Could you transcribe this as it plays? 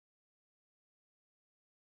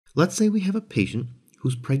Let's say we have a patient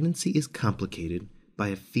whose pregnancy is complicated by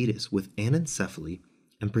a fetus with anencephaly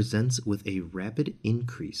and presents with a rapid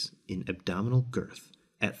increase in abdominal girth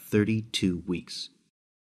at 32 weeks.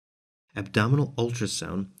 Abdominal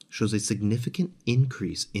ultrasound shows a significant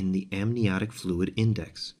increase in the amniotic fluid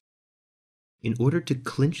index. In order to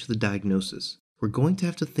clinch the diagnosis, we're going to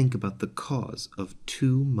have to think about the cause of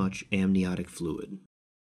too much amniotic fluid.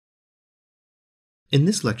 In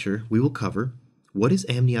this lecture, we will cover what is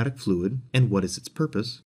amniotic fluid and what is its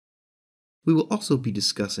purpose. We will also be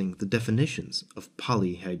discussing the definitions of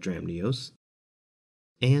polyhydramnios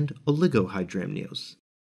and oligohydramnios,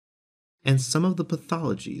 and some of the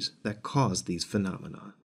pathologies that cause these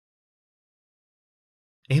phenomena.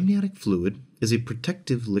 Amniotic fluid is a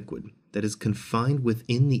protective liquid that is confined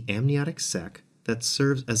within the amniotic sac that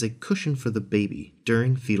serves as a cushion for the baby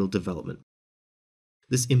during fetal development.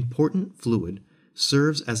 This important fluid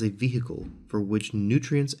serves as a vehicle for which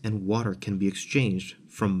nutrients and water can be exchanged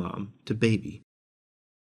from mom to baby.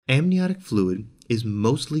 Amniotic fluid is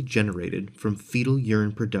mostly generated from fetal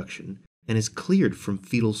urine production and is cleared from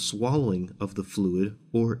fetal swallowing of the fluid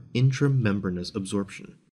or intramembranous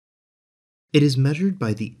absorption. It is measured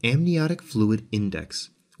by the amniotic fluid index,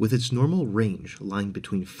 with its normal range lying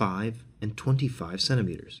between 5 and 25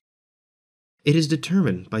 centimeters. It is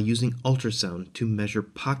determined by using ultrasound to measure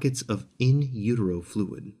pockets of in utero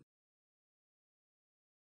fluid.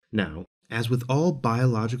 Now, as with all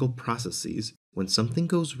biological processes, when something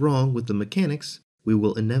goes wrong with the mechanics, we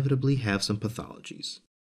will inevitably have some pathologies.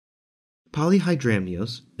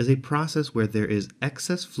 Polyhydramnios is a process where there is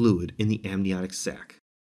excess fluid in the amniotic sac.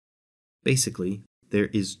 Basically, there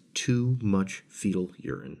is too much fetal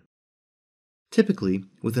urine. Typically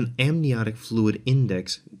with an amniotic fluid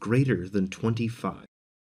index greater than 25.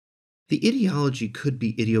 The etiology could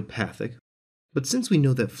be idiopathic, but since we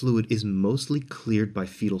know that fluid is mostly cleared by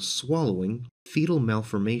fetal swallowing, fetal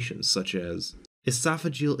malformations such as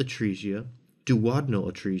esophageal atresia, duodenal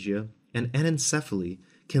atresia, and anencephaly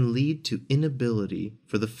can lead to inability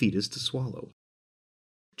for the fetus to swallow.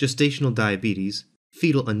 Gestational diabetes,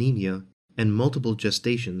 fetal anemia, and multiple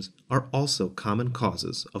gestations are also common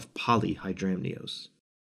causes of polyhydramnios.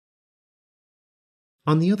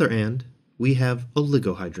 On the other hand, we have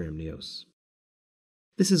oligohydramnios.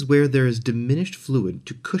 This is where there is diminished fluid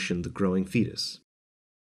to cushion the growing fetus.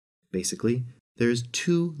 Basically, there is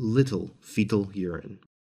too little fetal urine,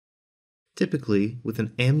 typically with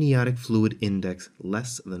an amniotic fluid index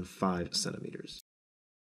less than 5 centimeters.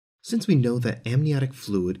 Since we know that amniotic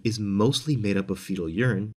fluid is mostly made up of fetal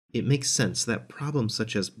urine, it makes sense that problems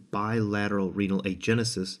such as bilateral renal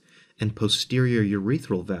agenesis and posterior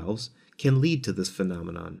urethral valves can lead to this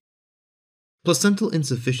phenomenon. Placental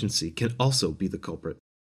insufficiency can also be the culprit.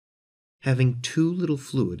 Having too little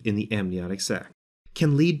fluid in the amniotic sac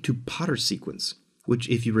can lead to Potter sequence, which,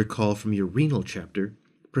 if you recall from your renal chapter,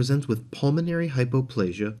 presents with pulmonary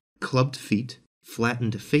hypoplasia, clubbed feet,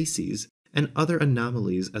 flattened facies, and other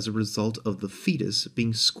anomalies as a result of the fetus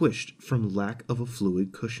being squished from lack of a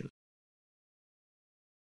fluid cushion.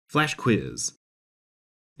 Flash quiz.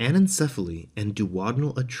 Anencephaly and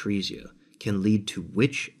duodenal atresia can lead to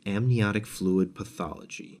which amniotic fluid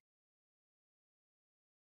pathology?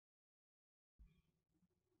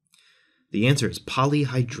 The answer is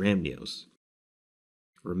polyhydramnios.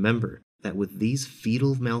 Remember that with these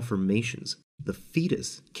fetal malformations, the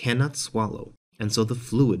fetus cannot swallow, and so the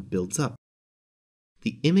fluid builds up.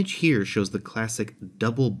 The image here shows the classic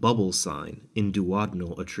double bubble sign in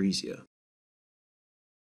duodenal atresia.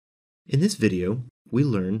 In this video, we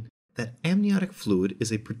learn that amniotic fluid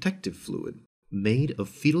is a protective fluid made of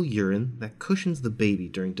fetal urine that cushions the baby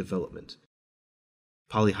during development.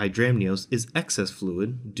 Polyhydramnios is excess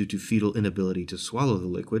fluid due to fetal inability to swallow the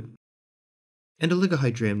liquid, and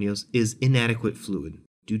oligohydramnios is inadequate fluid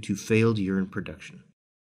due to failed urine production.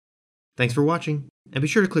 Thanks for watching, and be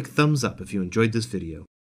sure to click thumbs up if you enjoyed this video.